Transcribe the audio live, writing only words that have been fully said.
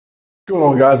What's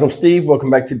going on, guys? I'm Steve. Welcome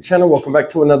back to the channel. Welcome back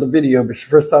to another video. If it's your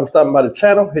first time stopping by the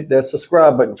channel, hit that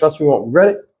subscribe button. Trust me, you won't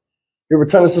regret it. You're a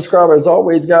returning subscriber as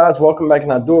always, guys. Welcome back,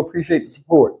 and I do appreciate the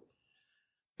support.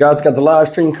 Guys, got the live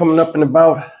stream coming up in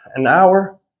about an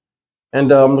hour,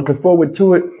 and I'm looking forward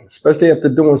to it, especially after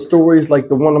doing stories like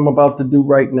the one I'm about to do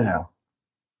right now.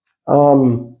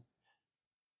 A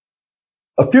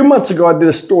few months ago, I did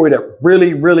a story that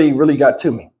really got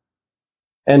to me.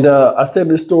 And I stayed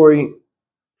with this story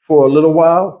for a little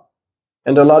while,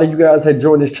 and a lot of you guys had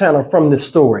joined this channel from this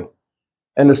story.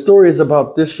 And the story is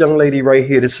about this young lady right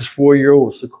here. This is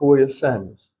 4-year-old Sequoia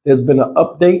Samuels. There's been an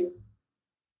update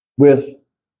with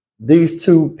these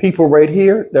two people right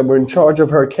here that were in charge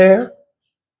of her care.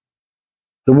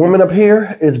 The woman up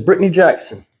here is Brittany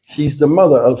Jackson. She's the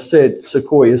mother of said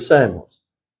Sequoia Samuels.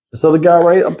 This other guy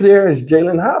right up there is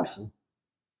Jalen Hobson.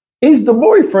 He's the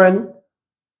boyfriend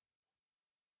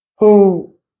who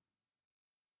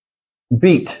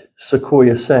beat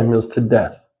Sequoia Samuels to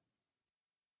death.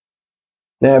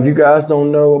 Now, if you guys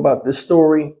don't know about this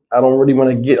story, I don't really want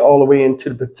to get all the way into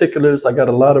the particulars. I got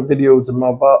a lot of videos in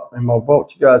my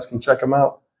vault. You guys can check them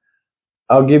out.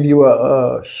 I'll give you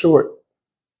a short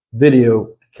video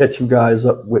to catch you guys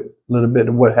up with a little bit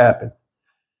of what happened.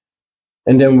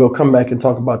 And then we'll come back and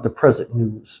talk about the present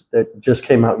news that just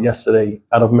came out yesterday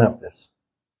out of Memphis.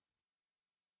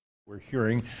 We're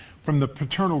hearing from the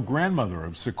paternal grandmother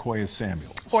of Sequoia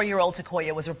Samuels. 4-year-old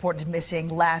Sequoia was reported missing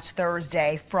last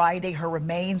Thursday. Friday, her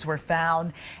remains were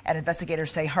found, and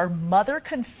investigators say her mother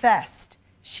confessed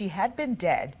she had been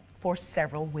dead for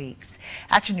several weeks.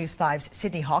 Action News 5's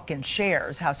Sydney Hawkins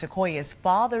shares how Sequoia's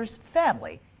father's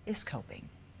family is coping.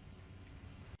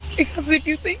 Because if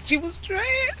you think she was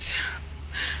trash,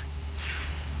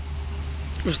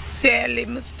 you're sadly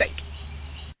mistaken.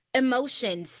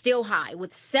 Emotions still high,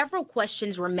 with several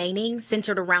questions remaining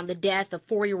centered around the death of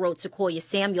 4-year-old Sequoia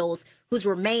Samuels, whose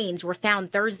remains were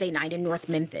found Thursday night in North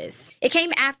Memphis. It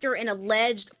came after an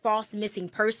alleged false missing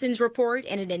persons report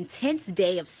and an intense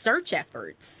day of search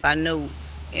efforts. I knew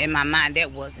in my mind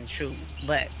that wasn't true,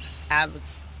 but I was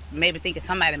maybe thinking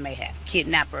somebody may have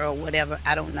kidnapped her or whatever.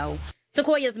 I don't know.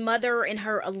 Sequoia's mother and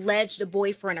her alleged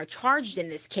boyfriend are charged in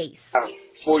this case.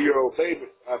 4-year-old baby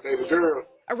girl.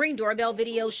 A Ring doorbell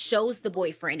video shows the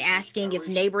boyfriend asking if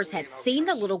neighbors had seen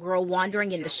the little girl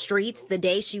wandering in the streets the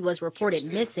day she was reported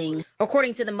missing.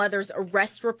 According to the mother's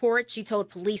arrest report, she told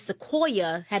police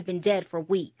Sequoia had been dead for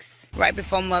weeks. Right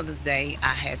before Mother's Day,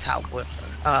 I had talked with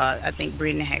her. I think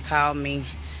Brittany had called me,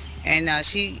 and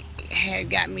she had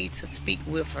got me to speak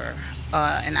with her,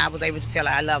 and I was able to tell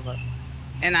her I love her.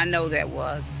 And I know that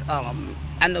was,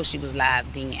 I know she was live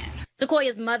then.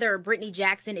 Sequoia's mother, Brittany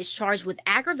Jackson, is charged with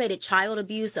aggravated child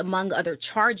abuse, among other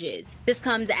charges. This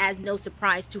comes as no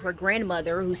surprise to her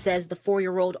grandmother, who says the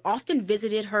 4-year-old often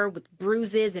visited her with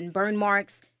bruises and burn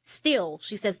marks. Still,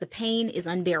 she says the pain is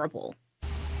unbearable.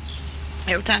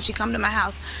 Every time she come to my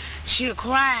house, she would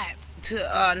cry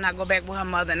to not go back with her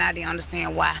mother, and I didn't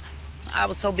understand why. I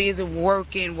was so busy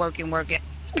working. But,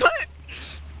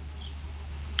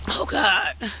 oh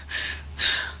God,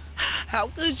 how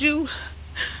could you?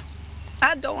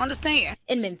 I don't understand.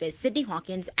 In Memphis, Sydney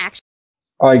Hawkins, Action.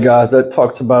 All right, guys, that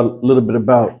talks about a little bit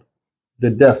about the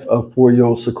death of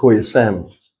 4-year-old Sequoia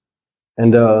Samuels.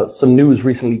 And some news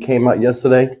recently came out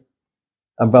yesterday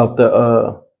about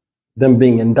them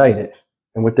being indicted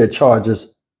and what their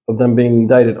charges of them being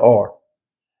indicted are.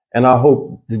 And I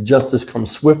hope the justice comes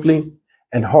swiftly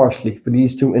and harshly for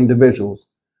these two individuals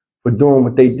for doing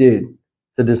what they did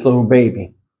to this little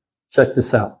baby. Check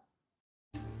this out.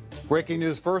 Breaking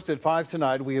news first at 5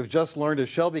 tonight. We have just learned a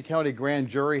Shelby County grand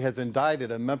jury has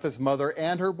indicted a Memphis mother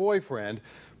and her boyfriend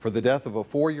for the death of a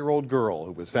 4-year-old girl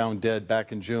who was found dead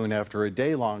back in June after a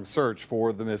day-long search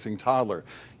for the missing toddler.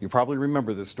 You probably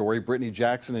remember this story. Brittany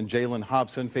Jackson and Jalen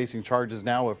Hobson facing charges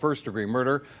now of first-degree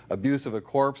murder, abuse of a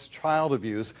corpse, child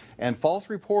abuse, and false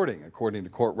reporting, according to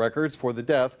court records, for the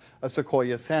death of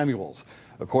Sequoia Samuels.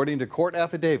 According to court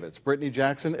affidavits, Brittany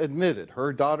Jackson admitted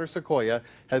her daughter Sequoia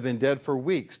had been dead for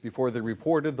weeks before they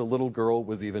reported the little girl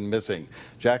was even missing.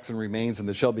 Jackson remains in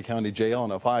the Shelby County Jail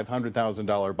on a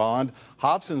 $500,000 bond.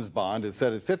 Hobson's bond is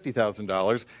set at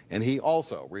 $50,000, and he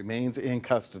also remains in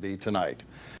custody tonight.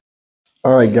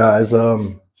 All right, guys,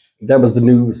 that was the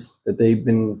news that they've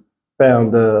been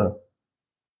found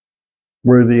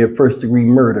worthy of first-degree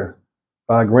murder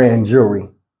by a grand jury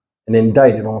and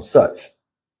indicted on such.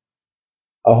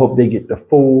 I hope they get the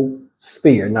full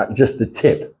spear, not just the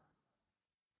tip.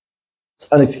 It's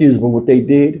unexcusable what they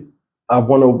did. I've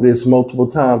went over this multiple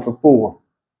times before.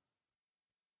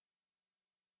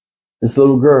 This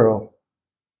little girl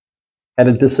had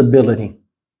a disability.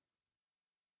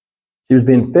 She was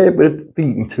being fed with a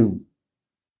feeding tube.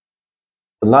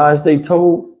 The lies they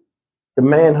told, the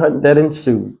manhunt that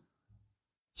ensued,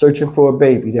 searching for a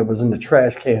baby that was in the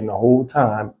trash can the whole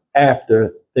time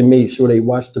after they made sure they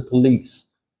watched the police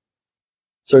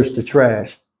search the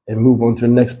trash and move on to the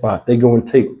next spot. They go and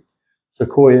take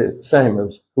Sequoia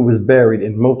Samuels, who was buried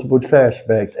in multiple trash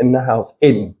bags in the house,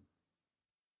 hidden,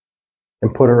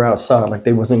 and put her outside like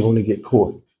they wasn't going to get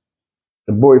caught.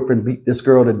 The boyfriend beat this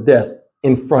girl to death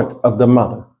in front of the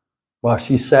mother while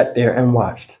she sat there and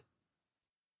watched,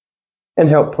 and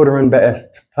helped put her in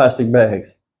plastic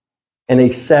bags, and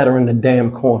they sat her in the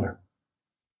damn corner.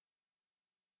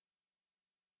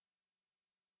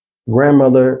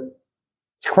 Grandmother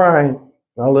was crying,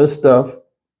 all this stuff,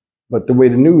 but the way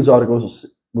the news articles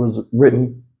was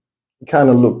written, it kind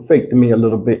of looked fake to me a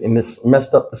little bit, and it's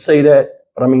messed up to say that,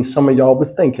 but I mean, some of y'all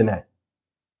was thinking that.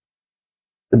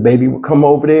 The baby would come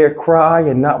over there, cry,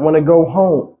 and not want to go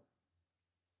home.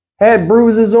 Had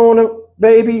bruises on her,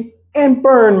 baby, and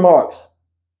burn marks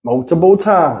multiple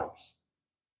times.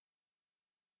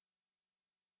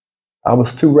 I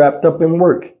was too wrapped up in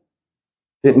work.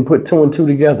 Didn't put two and two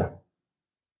together.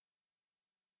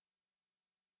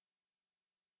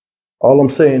 All I'm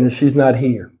saying is she's not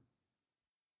here.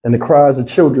 And the cries of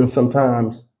children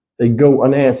sometimes, they go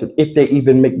unanswered if they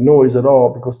even make noise at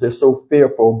all, because they're so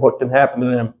fearful of what can happen to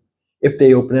them if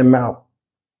they open their mouth,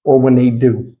 or when they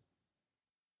do,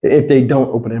 if they don't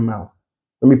open their mouth.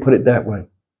 Let me put it that way.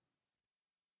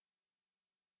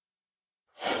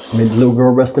 May the little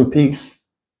girl rest in peace.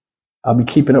 I'll be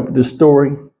keeping up with this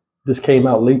story. This came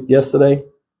out late yesterday.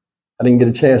 I didn't get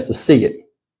a chance to see it,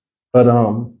 but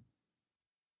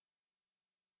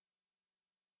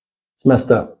it's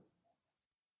messed up.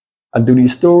 I do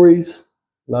these stories.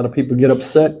 A lot of people get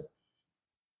upset.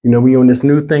 You know, we on this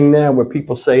new thing now where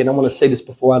people say, and I want to say this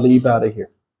before I leave out of here.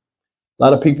 A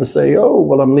lot of people say, oh,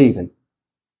 well, I'm leaving.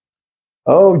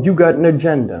 Oh, you got an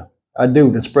agenda. I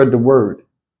do, to spread the word.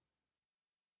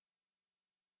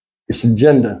 It's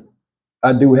agenda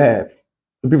I do have.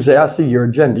 People say, I see your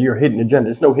agenda, your hidden agenda.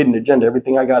 There's no hidden agenda.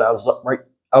 Everything I got, I was right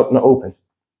out in the open.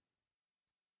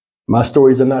 My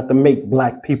stories are not to make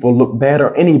black people look bad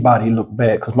or anybody look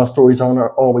bad, because my stories aren't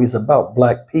always about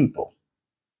black people.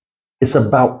 It's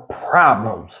about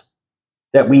problems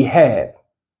that we have.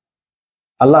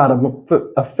 A lot of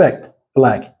them affect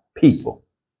black people.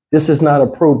 This is not a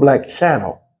pro-black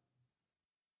channel.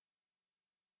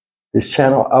 This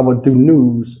channel, I would do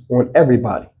news on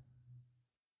everybody,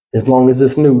 as long as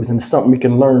it's news and it's something we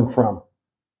can learn from.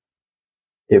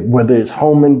 Whether it's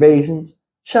home invasions,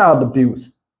 child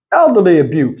abuse, elderly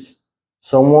abuse,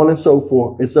 so on and so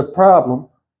forth. It's a problem.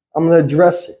 I'm going to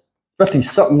address it, especially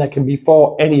something that can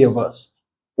befall any of us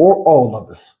or all of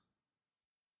us.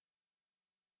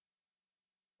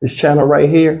 This channel right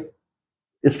here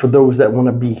is for those that want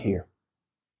to be here,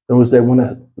 those that want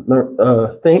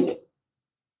to think,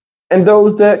 and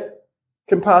those that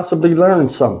can possibly learn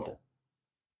something.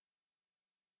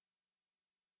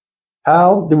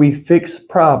 How do we fix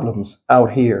problems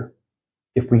out here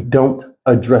if we don't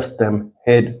address them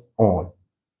head on?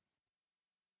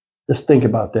 Just think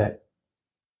about that.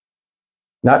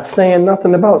 Not saying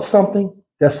nothing about something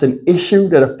that's an issue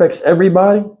that affects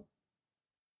everybody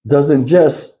doesn't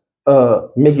just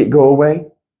make it go away.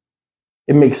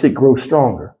 It makes it grow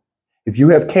stronger. If you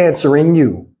have cancer in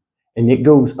you and it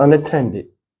goes unattended,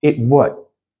 it what?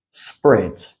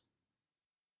 Spreads.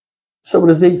 So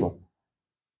does evil.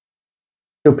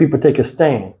 Till people take a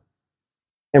stand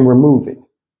and remove it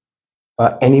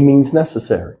by any means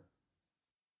necessary.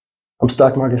 I'm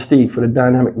Stock Market Steve for the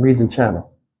Dynamic Reason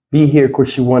channel. Be here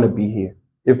because you want to be here.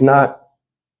 If not,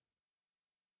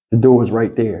 the door is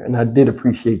right there. And I did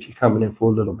appreciate you coming in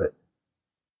for a little bit.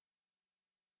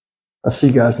 I'll see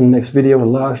you guys in the next video. The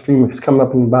live stream is coming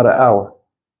up in about an hour.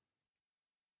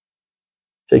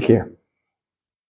 Take care.